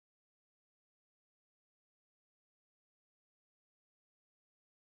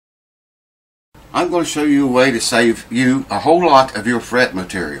I'm going to show you a way to save you a whole lot of your fret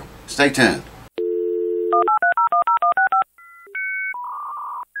material. Stay tuned.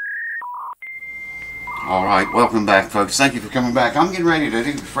 Alright, welcome back folks. Thank you for coming back. I'm getting ready to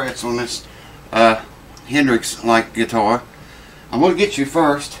do the frets on this Hendrix-like guitar. I'm going to get you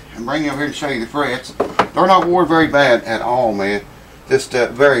first and bring you over here and show you the frets. They're not wore very bad at all, man. Just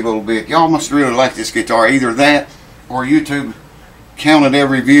very little bit. Y'all must really like this guitar. Either that or YouTube counted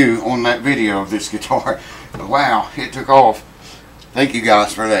every view on that video of this guitar. Wow, it took off. Thank you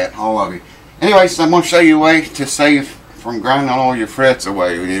guys for that, all of you. Anyways, I'm going to show you a way to save from grinding all your frets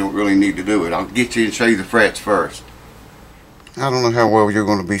away. You don't really need to do it. I'll get you and show you the frets first. I don't know how well you're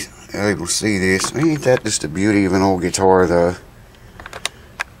going to be able to see this. Ain't that just the beauty of an old guitar though?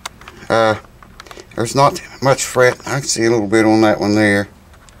 There's not much fret. I can see a little bit on that one there.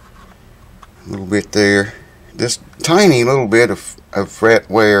 A little bit there. Just tiny little bit of fret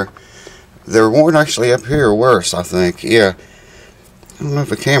wear. They're worn actually up here worse, I think. Yeah. I don't know if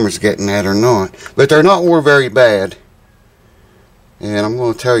the camera's getting that or not. But they're not worn very bad. And I'm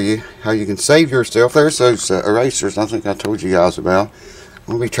going to tell you how you can save yourself. There's those erasers I think I told you guys about.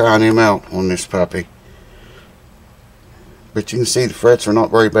 I'm going to be trying them out on this puppy. But you can see the frets are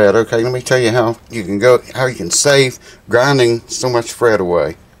not very bad. Okay, let me tell you how you can save grinding so much fret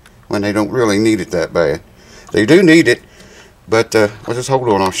away when they don't really need it that bad. They do need it, but I'll just hold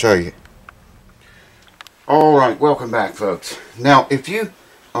on, I'll show you. Alright, welcome back folks. Now if you,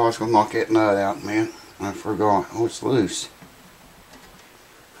 I was going to knock that nut out, man. I forgot. Oh, it's loose.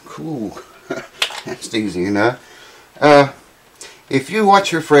 Cool. That's easy enough. If you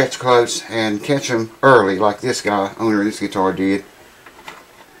watch your frets close and catch them early, like this guy, owner of this guitar, did,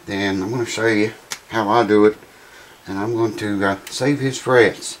 then I'm going to show you how I do it, and I'm going to save his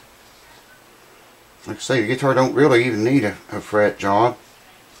frets. Like I say, the guitar don't really even need a fret job,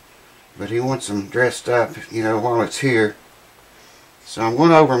 but he wants them dressed up, you know, while it's here. So I'm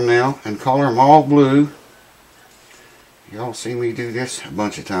going over them now and color them all blue. Y'all see me do this a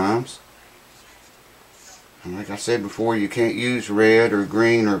bunch of times. And like I said before, you can't use red or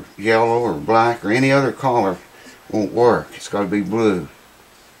green or yellow or black or any other color. Won't work. It's got to be blue.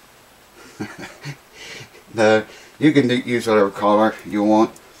 No, you can use whatever color you want.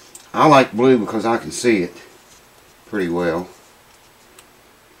 I like blue because I can see it pretty well.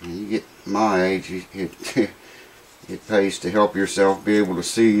 When you get my age, it pays to help yourself be able to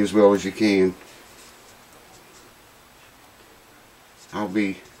see as well as you can. I'll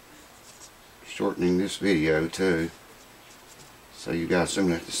be shortening this video too, so you guys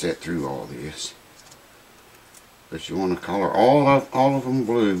don't have to sit through all this. But you want to color all of them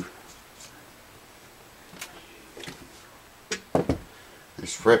blue.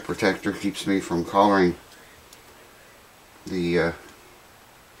 This fret protector keeps me from coloring the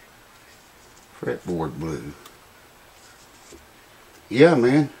fretboard blue. Yeah,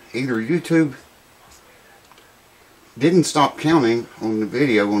 man, either YouTube didn't stop counting on the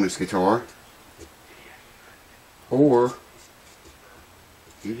video on this guitar, or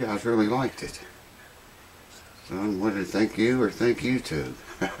you guys really liked it. So I'm whether to thank you or thank YouTube.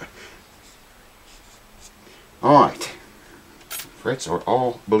 Alright, frets are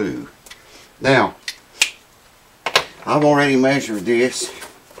all blue. Now, I've already measured this,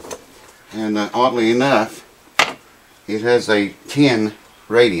 and oddly enough, it has a 10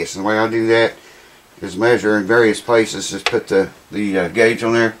 radius. And the way I do that is measure in various places. Just put the gauge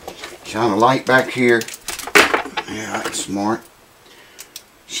on there, shine a light back here. Yeah, that's smart.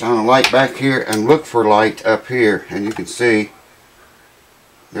 Shine a light back here and look for light up here, and you can see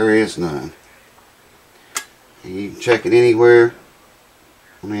there is none. And you can check it anywhere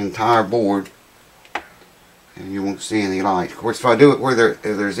on the entire board and you won't see any light. Of course, if I do it where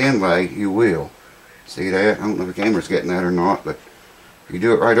there's inlay, you will see that. I don't know if the camera's getting that or not, but if you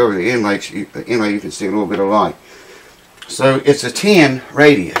do it right over the inlay, you can see a little bit of light. So it's a 10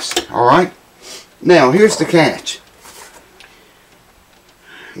 radius. Alright? Now here's the catch.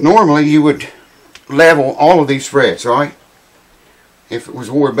 Normally you would level all of these frets, right? If it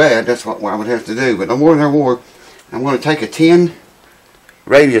was wore bad, that's what I would have to do. But no more than I wore, I'm going to take a 10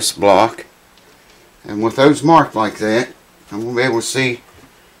 radius block, and with those marked like that, I'm going to be able to see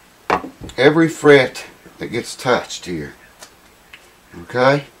every fret that gets touched here.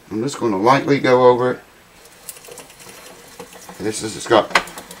 Okay? I'm just going to lightly go over it. It's got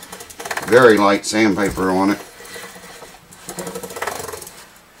very light sandpaper on it.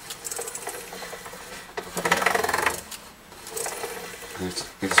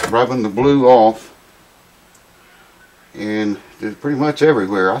 It's rubbing the blue off, and it's pretty much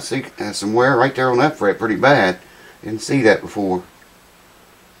everywhere. I see some wear right there on that fret pretty bad. Didn't see that before.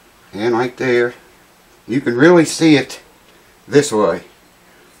 And right there, you can really see it this way.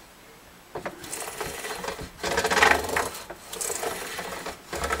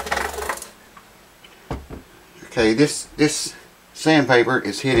 Okay, this sandpaper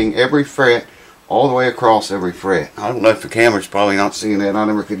is hitting every fret all the way across every fret. I don't know if the camera's probably not seeing that. I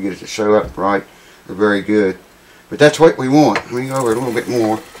never could get it to show up right or very good. But that's what we want. Let me go over it a little bit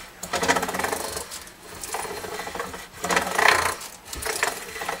more.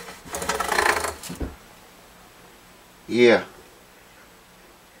 Yeah.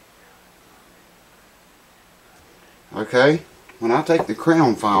 Okay, when I take the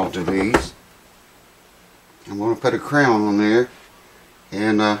crown file to these, I'm going to put a crown on there,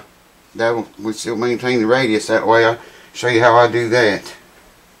 and that will still maintain the radius. That way I'll show you how I do that.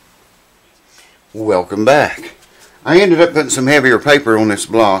 Welcome back. I ended up putting some heavier paper on this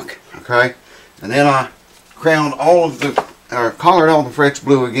block, okay, and then I crowned all of the, collared all the frets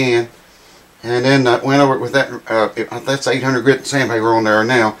blue again, and then went over it with that, that's 800 grit sandpaper on there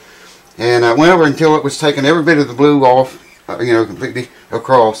now, and I went over until it was taking every bit of the blue off, you know, completely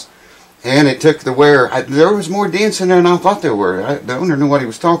across. And it took the wear. There was more dents in there than I thought there were. The owner knew what he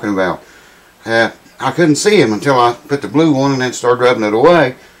was talking about. I couldn't see him until I put the blue on and then started rubbing it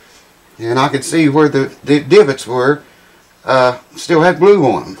away. And I could see where the divots were. Still had blue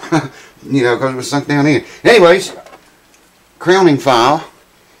on them. You know, because it was sunk down in. Anyways, crowning file.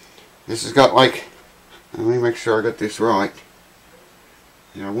 This has got like, let me make sure I got this right.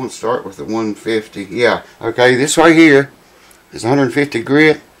 Yeah, I want to start with the 150. Yeah, okay, this right here is 150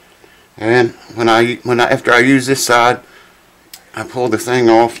 grit. And after I use this side, I pull the thing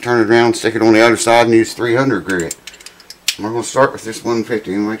off, turn it around, stick it on the other side, and use 300 grit. And we're going to start with this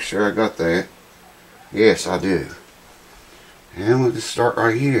 150 and make sure I got that. Yes, I do. And we'll just start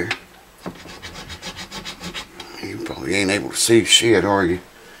right here. You probably ain't able to see shit, are you?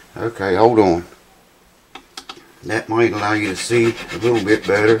 Okay, hold on. That might allow you to see a little bit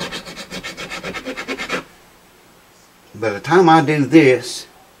better. By the time I do this,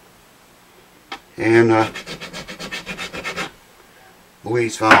 and boy,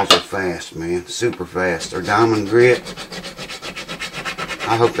 these files are fast, man, super fast. They're diamond grit.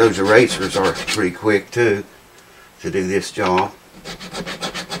 I hope those erasers are pretty quick too to do this job.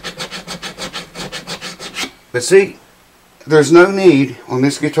 But see, there's no need on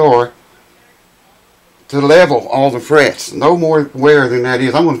this guitar to level all the frets. No more wear than that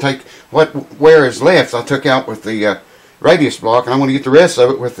is. I'm going to take what wear is left I took out with the radius block, and I'm going to get the rest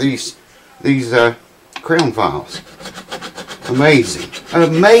of it with these crown files. Amazing.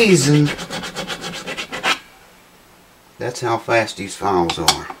 Amazing. That's how fast these files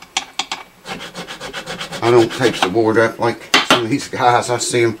are. I don't tape the board up like some of these guys. I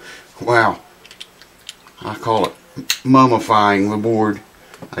see them, wow. I call it mummifying the board.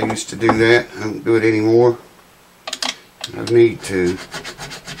 I used to do that. I don't do it anymore. I need to.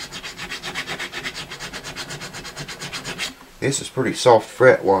 This is pretty soft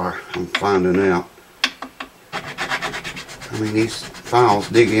fret wire, I'm finding out. I mean, these files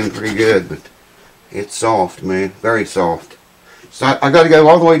dig in pretty good, but it's soft, man. Very soft. So I got to go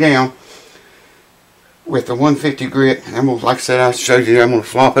all the way down with the 150 grit. I'm gonna, like I said, I showed you, I'm going to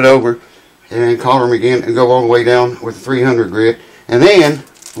flop it over and then collar them again and go all the way down with the 300 grit. And then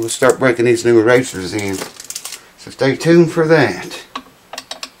we'll start breaking these new erasers in. So stay tuned for that.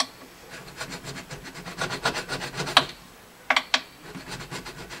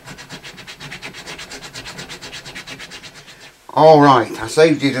 Alright, I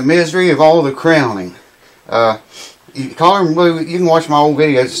saved you the misery of all the crowning. Color them blue. You can watch my old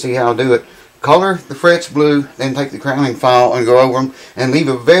videos to see how I do it. Color the frets blue, then take the crowning file and go over them and leave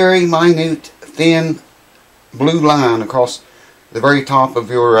a very minute, thin blue line across the very top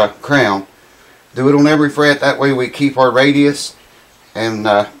of your crown. Do it on every fret, that way we keep our radius and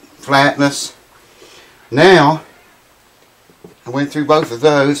flatness. Now, I went through both of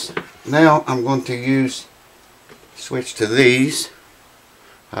those. Now I'm going to switch to these.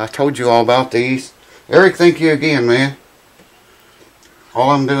 I told you all about these. Eric, thank you again, man. All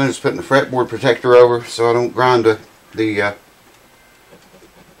I'm doing is putting the fretboard protector over so I don't grind the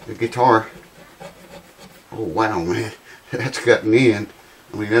guitar. Oh wow, man, that's cutting in.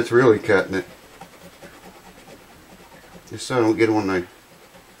 I mean, that's really cutting it. Just so I don't get on the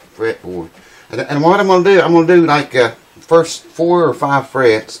fretboard. And what I'm going to do, I'm going to do like first 4 or 5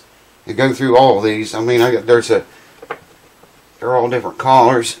 frets and go through all of these. I mean, they're all different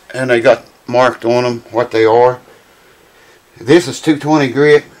collars and they got marked on them what they are. This is 220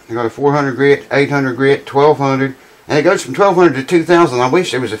 grit. I got a 400 grit, 800 grit, 1200, and it goes from 1200 to 2000. I wish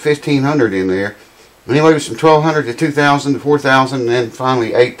there was a 1500 in there. Anyway, it was from 1200 to 2000 to 4000, and then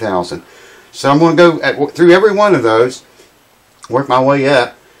finally 8000. So I'm going to go through every one of those, work my way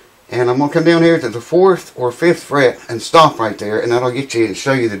up, and I'm going to come down here to the 4th or 5th fret and stop right there, and that'll get you to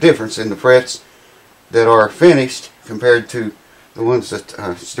show you the difference in the frets that are finished compared to the ones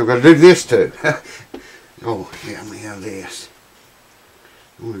that still got to do this to. Oh, yeah, let me have this.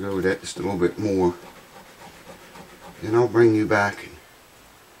 I'm going to go with that just a little bit more. Then I'll bring you back and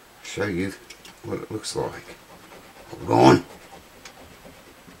show you what it looks like. Hold on.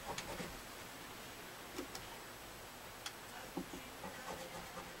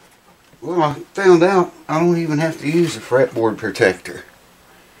 Well, I found out I don't even have to use a fretboard protector.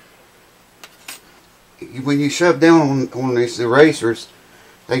 When you shove down on these erasers,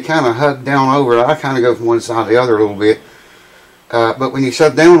 they kind of hug down over it. I kind of go from one side to the other a little bit. But when you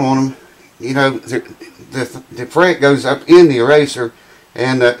shove down on them, you know, the fret goes up in the eraser,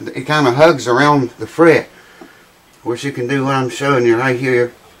 and it kind of hugs around the fret. Which you can do what I'm showing you right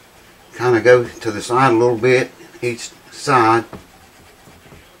here. Kind of go to the side a little bit, each side.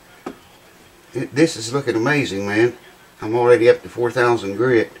 This is looking amazing, man. I'm already up to 4,000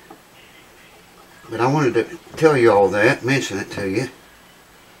 grit. But I wanted to tell you all that, mention it to you.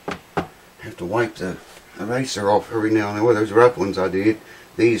 Have to wipe the eraser off every now and then. Well, those rough ones I did.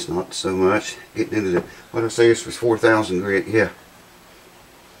 These not so much. Getting into the, what I say, this was 4,000 grit, yeah.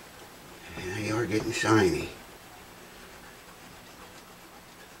 And they are getting shiny.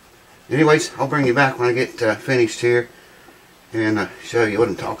 Anyways, I'll bring you back when I get finished here and show you what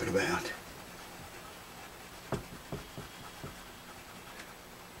I'm talking about.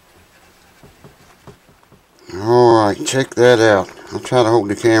 Alright, check that out. I'll try to hold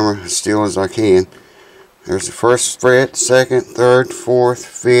the camera as still as I can. There's the 1st fret, 2nd, 3rd, 4th,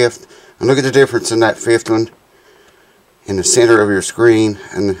 5th. And look at the difference in that 5th one in the center of your screen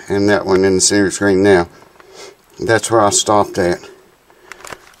and that one in the center of your screen now. That's where I stopped at.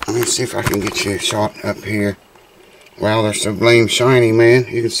 Let me see if I can get you a shot up here. Wow, they're so blame shiny, man.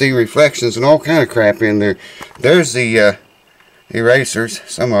 You can see reflections and all kind of crap in there. There's the erasers,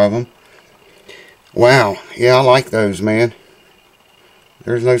 some of them. Wow, yeah, I like those, man.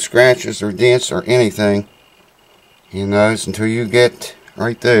 There's no scratches or dents or anything in those until you get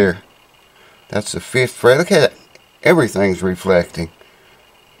right there. That's the 5th fret. Look at it. Everything's reflecting.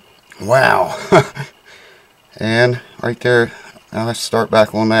 Wow. And right there, now let's start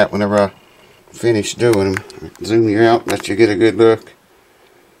back on that whenever I finish doing them. Zoom you out, let you get a good look.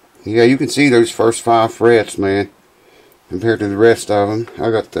 Yeah, you can see those first 5 frets, man, compared to the rest of them. I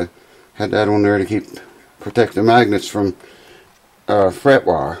got had that on there to protect the magnets from fret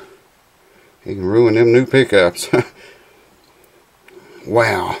wire. You can ruin them new pickups.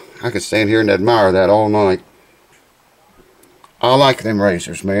 Wow, I could stand here and admire that all night. I like them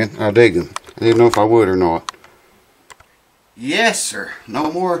razors, man. I dig them. I didn't know if I would or not. Yes, sir.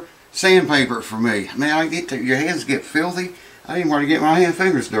 No more sandpaper for me. Man, your hands get filthy. I didn't want to get my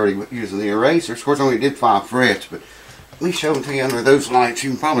fingers dirty using the erasers. Of course, I only did 5 frets, but let me show them to you under those lights.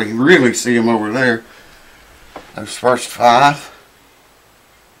 You can probably really see them over there. Those first 5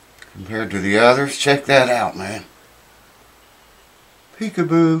 compared to the others. Check that out, man.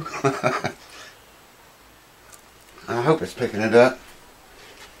 Peekaboo. I hope it's picking it up.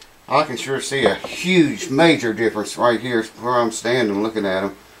 I can sure see a huge, major difference right here where I'm standing looking at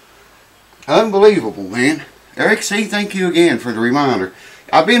them. Unbelievable, man. Eric C., thank you again for the reminder.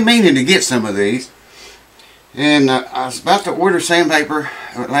 I've been meaning to get some of these. And I was about to order sandpaper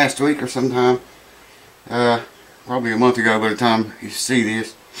last week or sometime. Probably a month ago by the time you see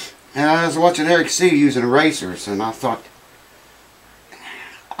this. And I was watching Eric C. using erasers, and I thought,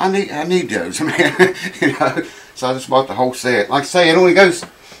 I need those, man. You know, so I just bought the whole set. Like I say, it only goes,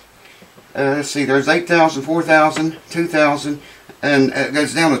 let's see, there's 8,000, 4,000, 2,000, and it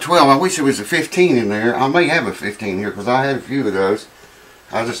goes down to 12. I wish there was a 15 in there. I may have a 15 here because I had a few of those.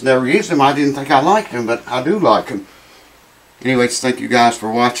 I just never used them. I didn't think I liked them, but I do like them. Anyways, thank you guys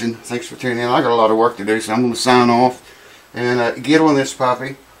for watching. Thanks for tuning in. I got a lot of work to do, so I'm going to sign off and get on this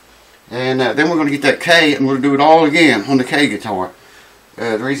puppy. And then we're going to get that K, and we're going to do it all again on the K guitar.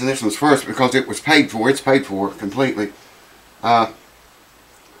 The reason this one's first, because it was paid for. It's paid for completely. The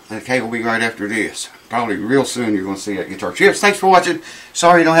K will be right after this. Probably real soon you're going to see that guitar. Cheers. Thanks for watching.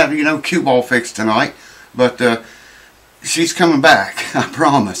 Sorry you don't have, cue ball fixed tonight. But she's coming back. I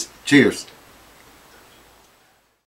promise. Cheers.